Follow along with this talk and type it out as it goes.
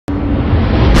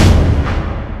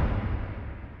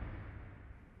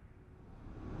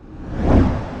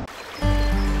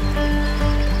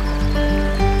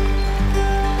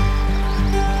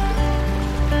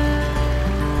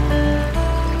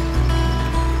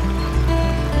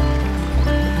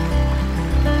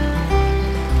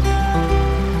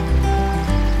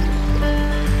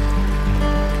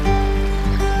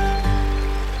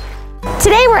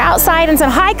we're outside in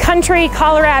some high country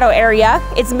Colorado area.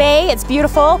 It's May, it's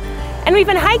beautiful, and we've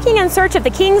been hiking in search of the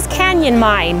Kings Canyon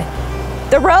mine.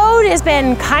 The road has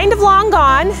been kind of long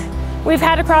gone. We've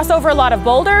had to cross over a lot of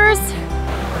boulders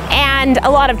and a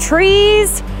lot of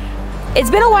trees. It's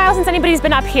been a while since anybody's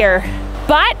been up here,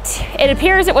 but it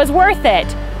appears it was worth it.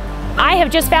 I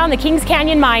have just found the Kings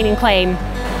Canyon mining claim.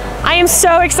 I am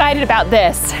so excited about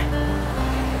this.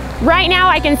 Right now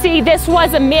I can see this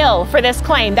was a mill for this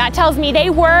claim. That tells me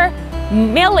they were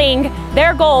milling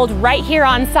their gold right here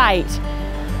on site.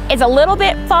 It's a little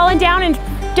bit fallen down in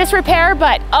disrepair,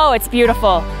 but oh, it's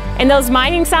beautiful. And those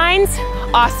mining signs,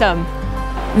 awesome.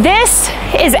 This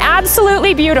is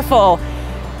absolutely beautiful.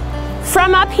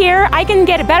 From up here, I can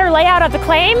get a better layout of the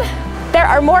claim. There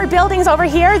are more buildings over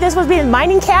here. This would be the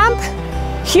mining camp.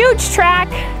 Huge track,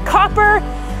 copper.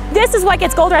 This is what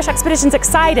gets Gold Rush Expeditions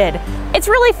excited. It's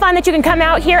really fun that you can come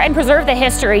out here and preserve the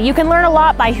history. You can learn a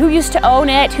lot by who used to own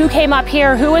it, who came up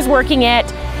here, who was working it.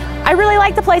 I really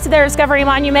like the place of their Discovery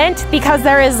Monument because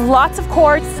there is lots of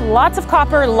quartz, lots of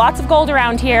copper, lots of gold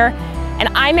around here, and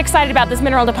I'm excited about this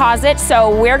mineral deposit,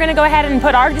 so we're gonna go ahead and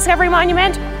put our Discovery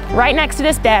Monument right next to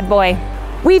this bad boy.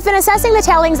 We've been assessing the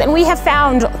tellings and we have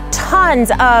found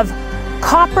tons of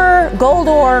copper, gold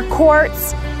ore,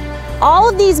 quartz. All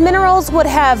of these minerals would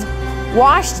have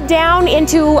washed down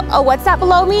into, what's that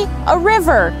below me? A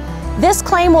river. This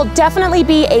claim will definitely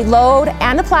be a Lode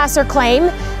and a Placer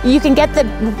claim. You can get the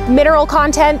mineral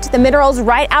content, the minerals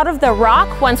right out of the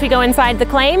rock once we go inside the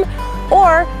claim,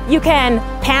 or you can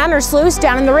pan or sluice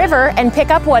down in the river and pick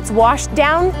up what's washed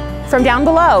down from down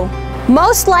below.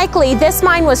 Most likely this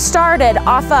mine was started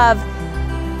off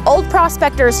of old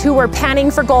prospectors who were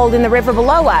panning for gold in the river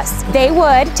below us. They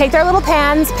would take their little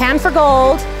pans, pan for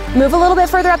gold, move a little bit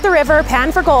further up the river,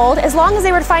 pan for gold. As long as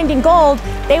they were finding gold,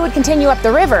 they would continue up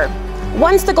the river.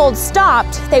 Once the gold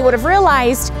stopped, they would have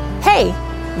realized, hey,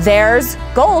 there's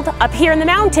gold up here in the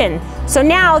mountain. So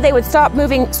now they would start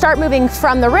moving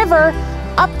from the river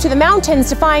up to the mountains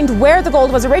to find where the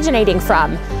gold was originating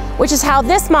from, which is how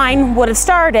this mine would have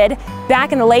started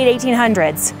back in the late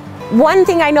 1800s. One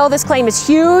thing I know this claim is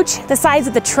huge, the size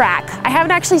of the track. I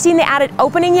haven't actually seen the added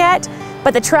opening yet,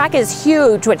 but the track is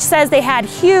huge, which says they had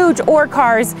huge ore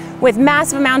cars with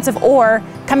massive amounts of ore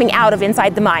coming out of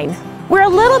inside the mine. We're a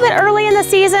little bit early in the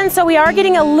season, so we are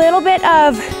getting a little bit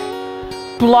of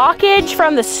blockage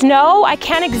from the snow. I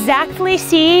can't exactly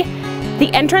see the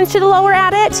entrance to the lower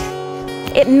adit.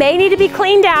 It may need to be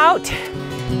cleaned out,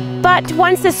 but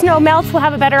once the snow melts, we'll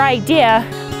have a better idea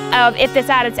of if this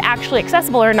adit's actually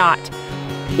accessible or not.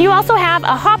 You also have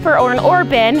a hopper or an ore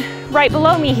bin right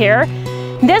below me here.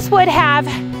 This would have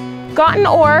gotten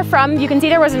ore from, you can see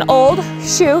there was an old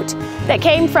chute that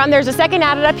came from, there's a second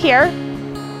adit up here.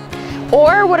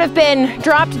 Ore would have been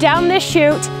dropped down this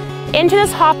chute into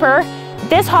this hopper.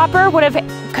 This hopper would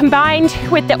have combined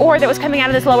with the ore that was coming out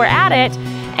of this lower adit,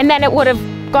 and then it would have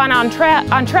gone on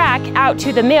track out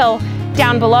to the mill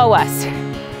down below us.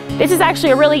 This is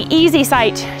actually a really easy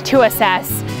site to assess.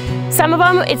 Some of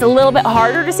them, it's a little bit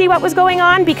harder to see what was going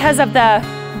on because of the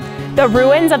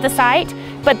ruins of the site,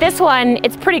 but this one,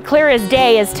 it's pretty clear as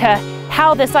day as to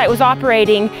how the site was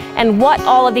operating and what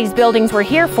all of these buildings were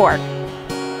here for.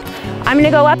 I'm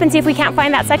gonna go up and see if we can't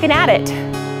find that second adit.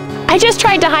 I just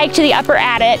tried to hike to the upper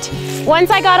adit.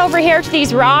 Once I got over here to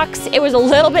these rocks, it was a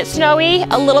little bit snowy,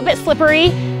 a little bit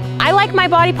slippery. I like my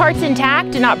body parts intact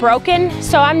and not broken,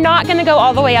 so I'm not gonna go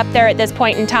all the way up there at this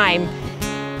point in time.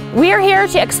 We're here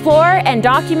to explore and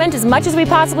document as much as we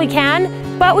possibly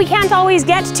can, but we can't always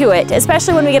get to it,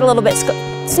 especially when we get a little bit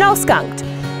snow skunked.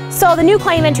 So the new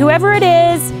claimant, whoever it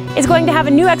is going to have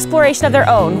a new exploration of their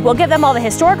own. We'll give them all the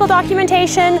historical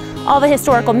documentation, all the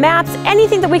historical maps,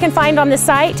 anything that we can find on this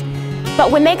site.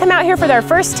 But when they come out here for their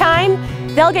first time,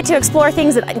 they'll get to explore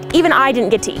things that even I didn't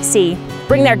get to see.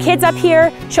 Bring their kids up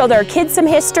here, show their kids some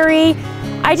history.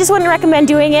 I just wouldn't recommend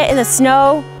doing it in the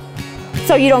snow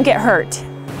so you don't get hurt.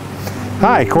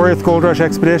 Hi, Corey with Gold Rush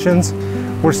Expeditions.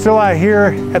 We're still out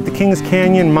here at the Kings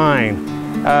Canyon mine.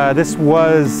 This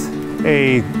was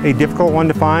a difficult one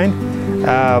to find,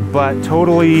 but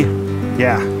totally,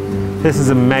 yeah, this is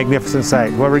a magnificent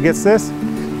site. Whoever gets this,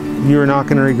 you're not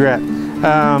going to regret.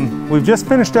 We've just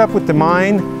finished up with the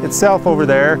mine itself over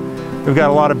there. We've got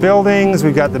a lot of buildings,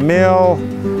 we've got the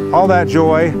mill, all that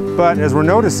joy, but as we're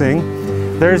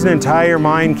noticing, there's an entire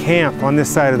mine camp on this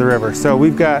side of the river. So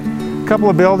we've got a couple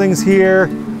of buildings here,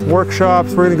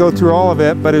 workshops, we're gonna go through all of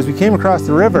it, but as we came across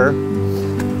the river,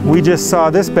 we just saw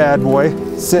this bad boy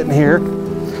sitting here.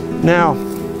 Now,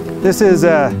 this is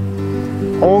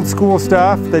old school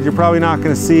stuff that you're probably not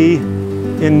gonna see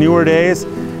in newer days.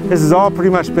 This has all pretty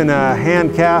much been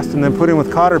hand cast and then put in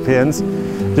with cotter pins.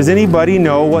 Does anybody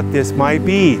know what this might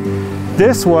be?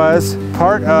 This was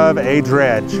part of a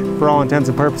dredge for all intents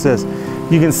and purposes.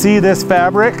 You can see this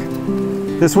fabric.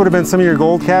 This would have been some of your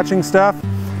gold catching stuff.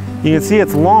 You can see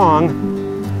it's long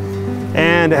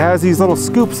and it has these little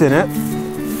scoops in it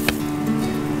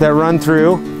that run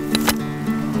through.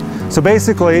 So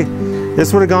basically,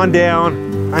 this would have gone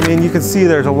down. I mean, you can see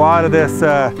there's a lot of this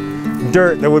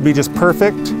dirt that would be just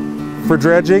perfect for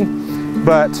dredging,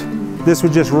 but this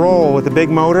would just roll with a big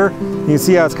motor. You can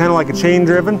see how it's kind of like a chain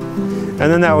driven,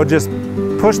 and then that would just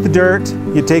push the dirt.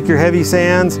 You'd take your heavy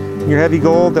sands, your heavy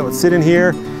gold that would sit in here,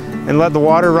 and let the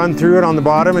water run through it on the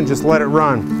bottom and just let it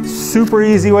run. Super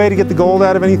easy way to get the gold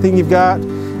out of anything you've got,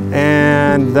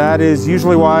 and that is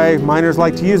usually why miners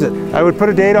like to use it. I would put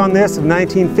a date on this of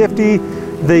 1950.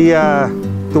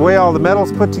 The way all the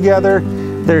metal's put together,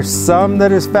 there's some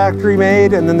that is factory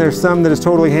made and then there's some that is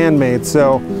totally handmade.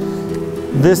 So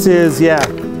this is, yeah,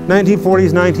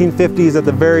 1940s, 1950s at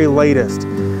the very latest.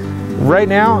 Right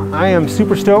now, I am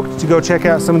super stoked to go check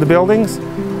out some of the buildings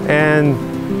and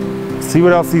see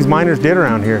what else these miners did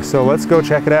around here. So let's go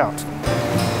check it out.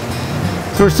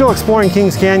 So we're still exploring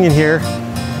Kings Canyon here.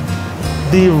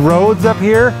 The roads up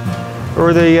here,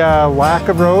 or the lack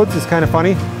of roads, is kind of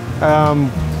funny.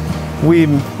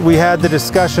 We had the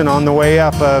discussion on the way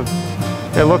up of,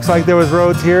 it looks like there was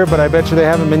roads here, but I bet you they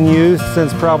haven't been used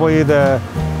since probably the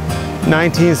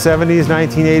 1970s,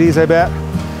 1980s, I bet.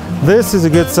 This is a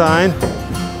good sign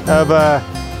of a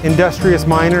industrious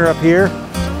miner up here.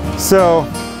 So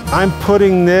I'm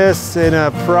putting this in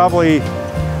a probably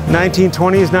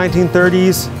 1920s,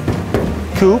 1930s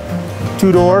coupe,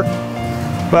 two-door.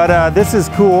 But this is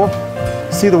cool.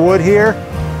 See the wood here?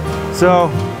 So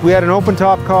we had an open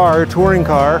top car, a touring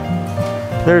car.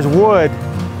 There's wood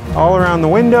all around the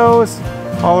windows,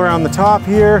 all around the top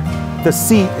here. The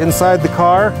seat inside the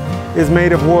car is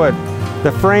made of wood.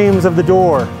 The frames of the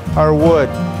door are wood.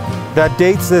 That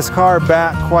dates this car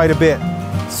back quite a bit.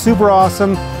 Super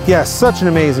awesome. Yeah, such an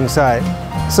amazing sight.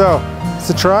 So it's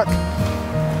a truck.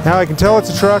 Now I can tell it's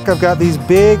a truck. I've got these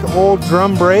big old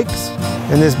drum brakes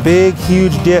and this big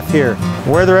huge diff here.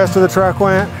 Where the rest of the truck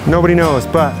went, nobody knows,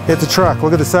 but it's a truck.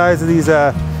 Look at the size of these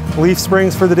leaf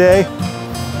springs for the day.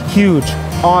 Huge,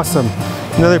 awesome.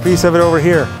 Another piece of it over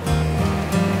here.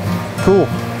 Cool.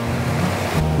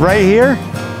 Right here,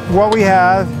 what we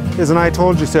have is an I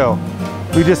told you so.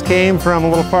 We just came from a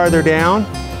little farther down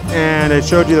and it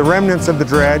showed you the remnants of the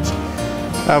dredge,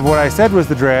 of what I said was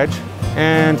the dredge.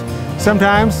 And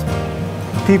sometimes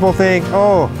people think,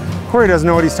 oh, Corey doesn't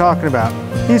know what he's talking about.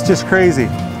 He's just crazy.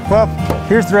 Well,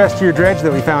 here's the rest of your dredge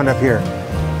that we found up here.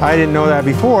 I didn't know that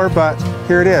before, but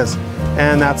here it is.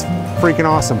 And that's freaking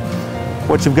awesome.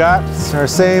 What you've got is our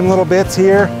same little bits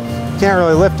here. Can't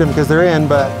really lift them because they're in,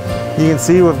 but you can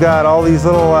see we've got all these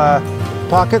little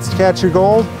pockets to catch your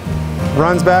gold.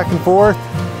 Runs back and forth.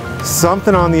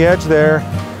 Something on the edge there.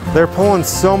 They're pulling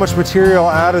so much material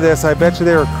out of this. I bet you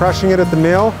they were crushing it at the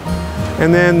mill.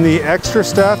 And then the extra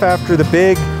stuff after the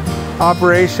big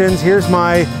operations. Here's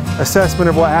my assessment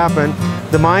of what happened.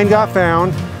 The mine got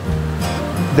found.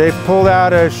 They've pulled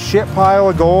out a shit pile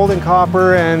of gold and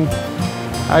copper and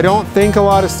I don't think a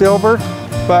lot of silver,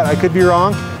 but I could be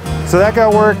wrong. So that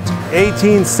got worked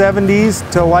 1870s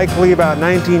to likely about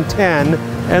 1910.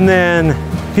 And then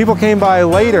people came by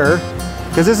later,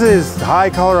 because this is high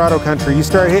Colorado country. You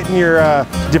start hitting your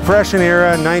Depression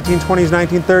era, 1920s,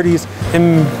 1930s,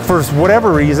 and for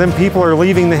whatever reason, people are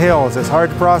leaving the hills. It's hard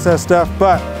to process stuff,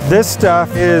 but this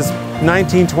stuff is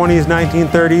 1920s,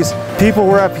 1930s. People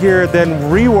were up here then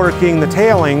reworking the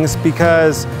tailings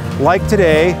because, like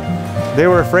today, they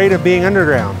were afraid of being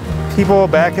underground. People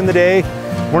back in the day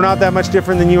were not that much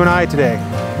different than you and I today.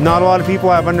 Not a lot of people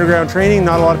have underground training,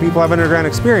 not a lot of people have underground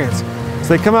experience.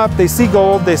 So they come up, they see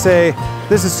gold, they say,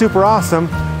 this is super awesome,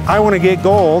 I want to get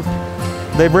gold.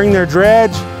 They bring their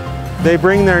dredge, they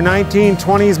bring their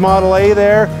 1920s Model A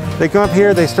there, they come up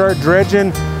here, they start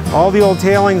dredging all the old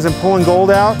tailings and pulling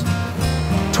gold out.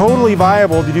 Totally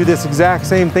viable to do this exact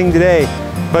same thing today,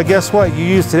 but guess what? You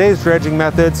use today's dredging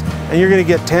methods and you're going to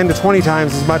get 10 to 20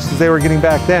 times as much as they were getting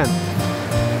back then.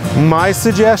 My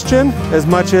suggestion, as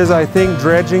much as I think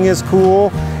dredging is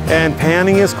cool and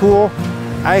panning is cool,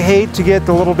 I hate to get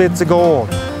the little bits of gold.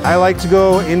 I like to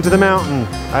go into the mountain.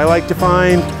 I like to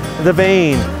find the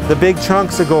vein, the big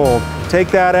chunks of gold. Take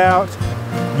that out,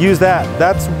 use that.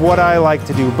 That's what I like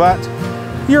to do, but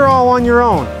you're all on your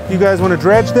own. If you guys want to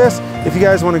dredge this, if you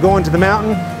guys want to go into the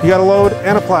mountain, you got a Lode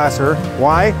and a Placer.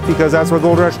 Why? Because that's what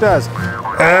Gold Rush does.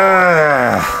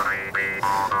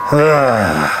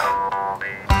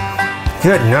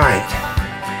 Good night.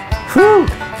 Whew.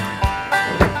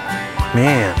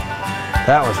 Man,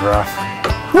 that was rough.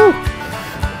 Whew.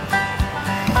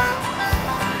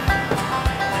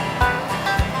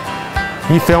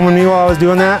 You filming me while I was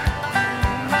doing that?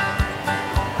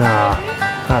 Ah,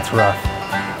 that's rough.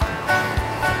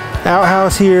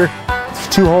 Outhouse here, it's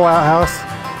a 2-hole outhouse.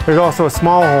 There's also a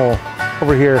small hole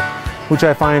over here, which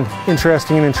I find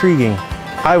interesting and intriguing.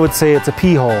 I would say it's a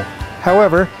pee hole.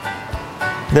 However,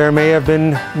 there may have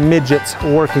been midgets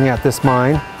working at this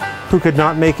mine who could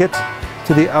not make it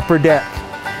to the upper deck,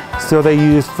 so they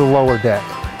used the lower deck.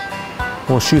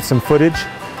 We'll shoot some footage.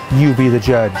 You be the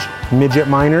judge. Midget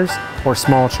miners or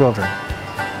small children.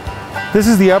 This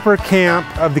is the upper camp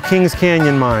of the Kings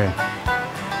Canyon mine.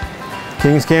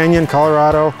 Kings Canyon,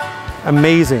 Colorado,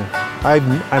 amazing.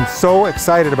 I'm so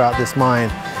excited about this mine.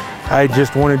 I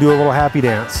just want to do a little happy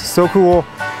dance. So cool.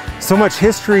 So much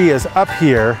history is up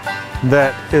here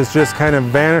that is just kind of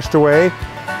vanished away.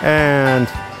 And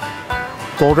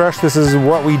Gold Rush, this is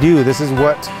what we do. This is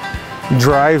what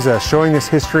drives us, showing this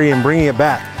history and bringing it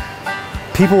back.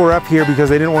 People were up here because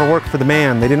they didn't want to work for the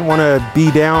man. They didn't want to be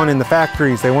down in the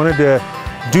factories. They wanted to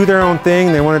do their own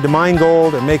thing. They wanted to mine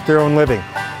gold and make their own living.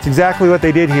 It's exactly what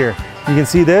they did here. You can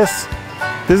see this.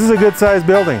 This is a good sized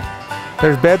building.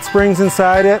 There's bed springs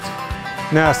inside it.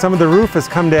 Now some of the roof has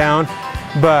come down,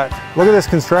 but look at this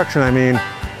construction. I mean,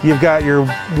 you've got your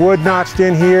wood notched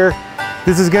in here.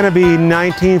 This is going to be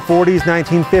 1940s,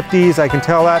 1950s. I can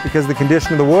tell that because of the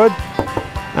condition of the wood.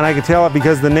 And I can tell it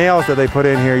because of the nails that they put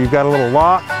in here. You've got a little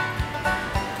lock.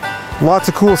 Lots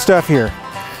of cool stuff here.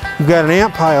 You've got an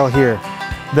ant pile here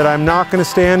that I'm not going to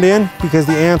stand in because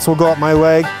the ants will go up my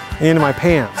leg and into my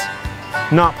pants.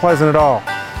 Not pleasant at all.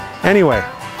 Anyway,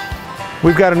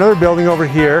 we've got another building over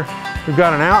here. We've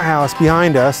got an outhouse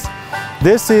behind us.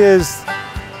 This is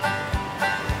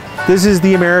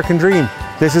the American dream.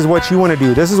 This is what you want to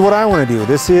do. This is what I want to do.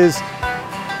 This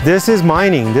is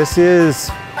mining. This is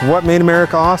what made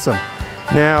America awesome.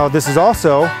 Now, this is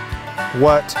also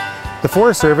what the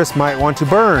Forest Service might want to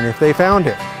burn if they found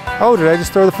it. Oh, did I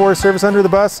just throw the Forest Service under the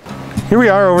bus? Here we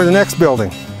are over the next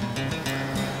building.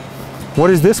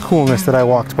 What is this coolness that I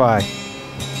walked by?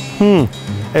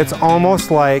 It's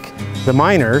almost like the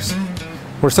miners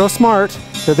were so smart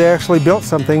that they actually built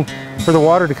something for the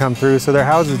water to come through so their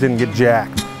houses didn't get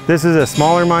jacked. This is a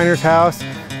smaller miner's house.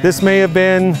 This may have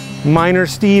been Miner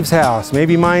Steve's house.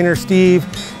 Maybe Miner Steve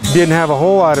didn't have a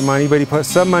whole lot of money, but he put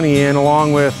some money in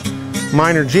along with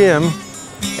Miner Jim.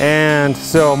 And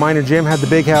so Miner Jim had the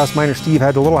big house, Miner Steve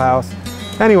had the little house.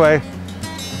 Anyway,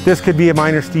 this could be a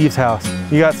Miner Steve's house.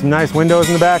 You got some nice windows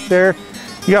in the back there.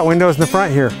 You got windows in the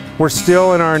front here. We're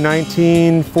still in our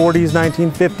 1940s,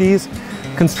 1950s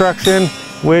construction,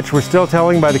 which we're still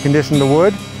telling by the condition of the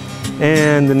wood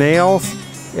and the nails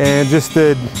and just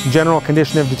the general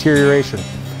condition of deterioration.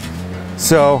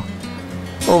 So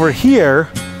over here,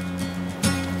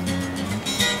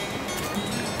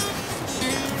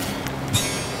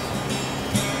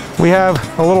 we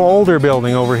have a little older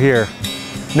building over here.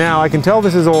 Now I can tell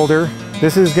this is older.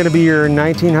 This is going to be your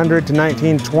 1900 to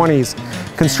 1920s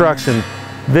construction.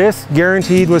 This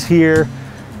guaranteed was here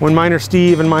when Miner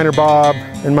Steve and Miner Bob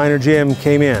and Miner Jim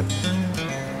came in.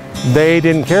 They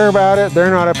didn't care about it. They're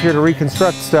not up here to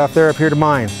reconstruct stuff. They're up here to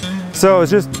mine. So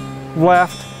it's just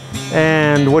left,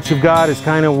 and what you've got is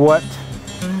kind of what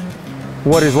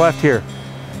is left here.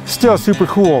 Still super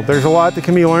cool. There's a lot that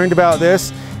can be learned about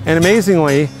this, and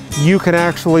amazingly, you can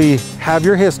actually have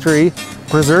your history,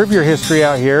 preserve your history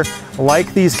out here,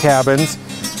 like these cabins,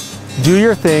 do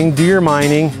your thing, do your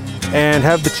mining, and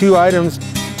have the two items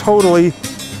totally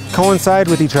coincide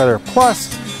with each other.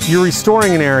 Plus, you're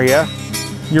restoring an area,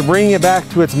 you're bringing it back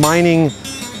to its mining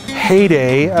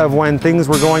heyday of when things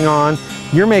were going on,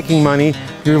 you're making money,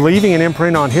 you're leaving an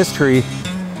imprint on history.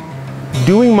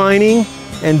 Doing mining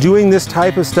and doing this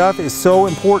type of stuff is so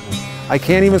important. I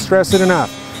can't even stress it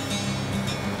enough.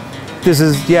 This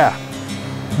is, yeah,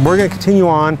 we're gonna continue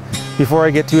on before I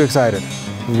get too excited.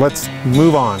 Let's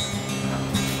move on.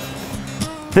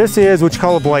 This is what you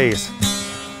call a blaze.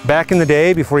 Back in the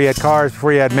day, before you had cars,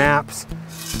 before you had maps,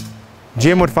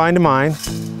 Jim would find a mine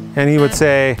and he would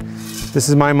say, this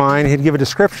is my mine. He'd give a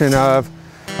description of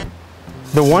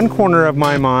the one corner of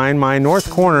my mine. My north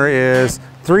corner is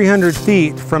 300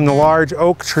 feet from the large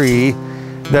oak tree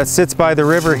that sits by the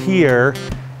river here.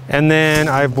 And then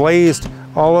I've blazed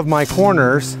all of my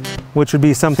corners, which would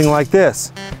be something like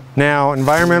this. Now,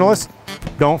 environmentalists,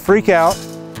 don't freak out.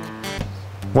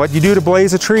 What you do to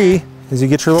blaze a tree is you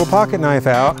get your little pocket knife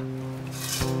out.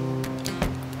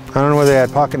 I don't know whether they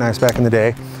had pocket knives back in the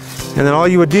day. And then all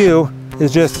you would do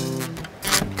is just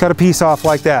cut a piece off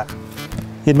like that.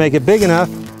 You'd make it big enough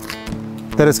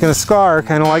that it's going to scar,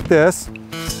 kind of like this.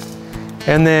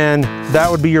 And then that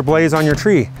would be your blaze on your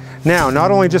tree. Now,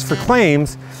 not only just for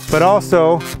claims, but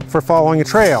also for following a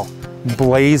trail.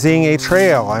 Blazing a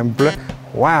trail.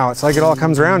 Wow, it's like it all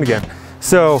comes around again.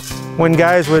 So when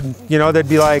guys would, you know, they'd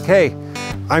be like, hey,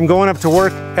 I'm going up to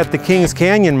work at the Kings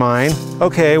Canyon mine.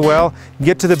 Okay, well,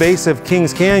 get to the base of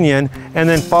Kings Canyon and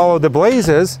then follow the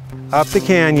blazes up the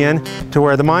canyon to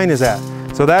where the mine is at.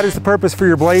 So that is the purpose for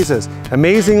your blazes.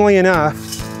 Amazingly enough,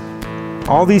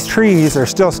 all these trees are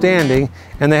still standing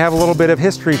and they have a little bit of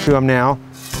history to them now.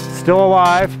 Still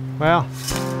alive, well,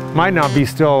 might not be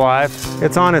still alive.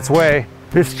 It's on its way.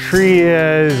 This tree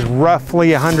is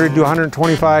roughly 100 to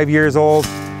 125 years old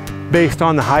based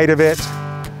on the height of it.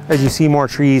 As you see more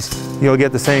trees, you'll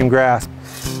get the same grasp.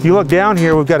 If you look down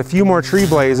here, we've got a few more tree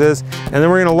blazes, and then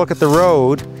we're gonna look at the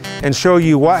road and show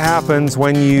you what happens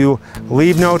when you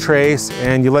leave no trace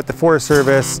and you let the Forest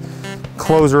Service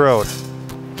close the road.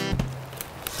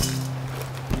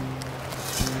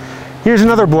 Here's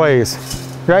another blaze.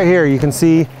 Right here, you can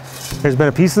see there's been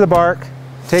a piece of the bark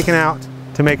taken out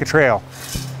to make a trail.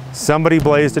 Somebody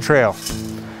blazed a trail.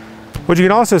 What you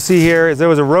can also see here is there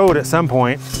was a road at some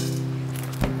point.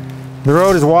 The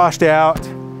road is washed out.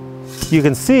 You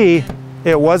can see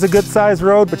it was a good sized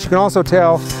road, but you can also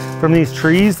tell from these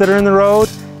trees that are in the road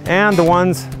and the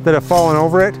ones that have fallen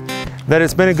over it that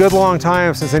it's been a good long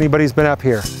time since anybody's been up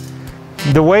here.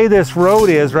 The way this road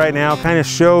is right now kind of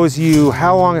shows you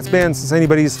how long it's been since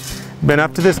anybody's been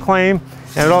up to this claim,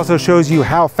 and it also shows you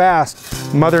how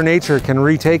fast Mother Nature can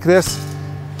retake this.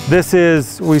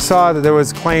 We saw that there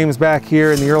was claims back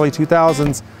here in the early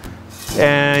 2000s,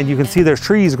 and you can see there's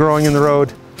trees growing in the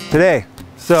road today.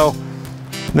 So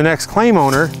the next claim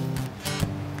owner,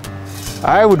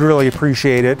 I would really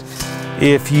appreciate it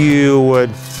if you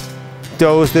would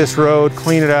doze this road,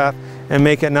 clean it up, and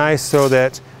make it nice so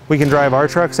that we can drive our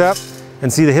trucks up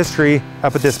and see the history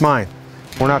up at this mine.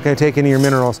 We're not going to take any of your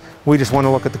minerals. We just want to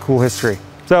look at the cool history.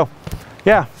 So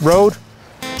yeah, road,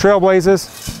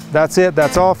 trailblazes, that's it.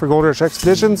 That's all for Gold Rush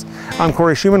Expeditions. I'm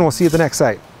Corey Schumann. We'll see you at the next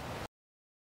site.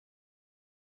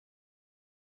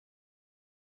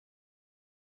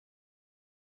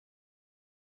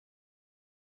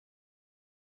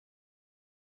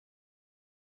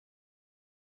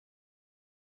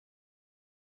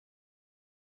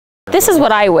 This is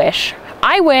what I wish.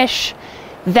 I wish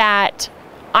that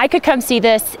I could come see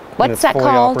this. What's that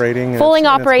called? Fully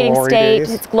operating state.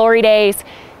 It's glory days.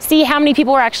 See how many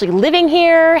people were actually living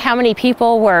here, how many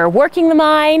people were working the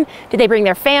mine, did they bring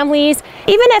their families?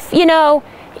 Even if, you know,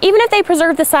 even if they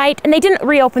preserved the site and they didn't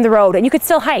reopen the road and you could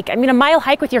still hike. I mean, a mile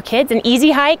hike with your kids, an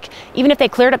easy hike, even if they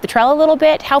cleared up the trail a little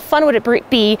bit, how fun would it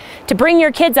be to bring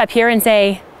your kids up here and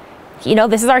say, you know,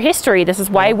 this is our history, this is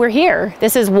why we're here,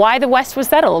 this is why the West was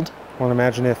settled. Well,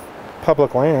 imagine if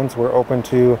public lands were open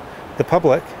to the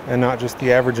public and not just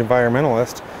the average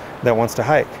environmentalist that wants to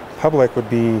hike. Public would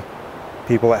be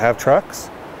people that have trucks,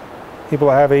 people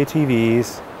that have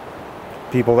ATVs,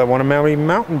 people that want to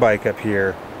mountain bike up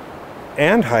here,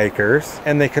 and hikers,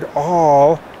 and they could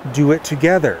all do it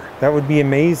together. That would be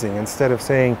amazing, instead of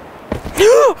saying,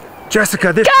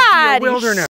 Jessica, this should be a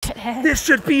wilderness. This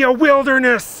should be a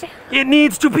wilderness. It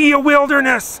needs to be a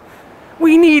wilderness.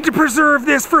 We need to preserve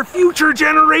this for future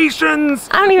generations.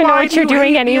 I don't even know what you're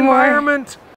doing anymore.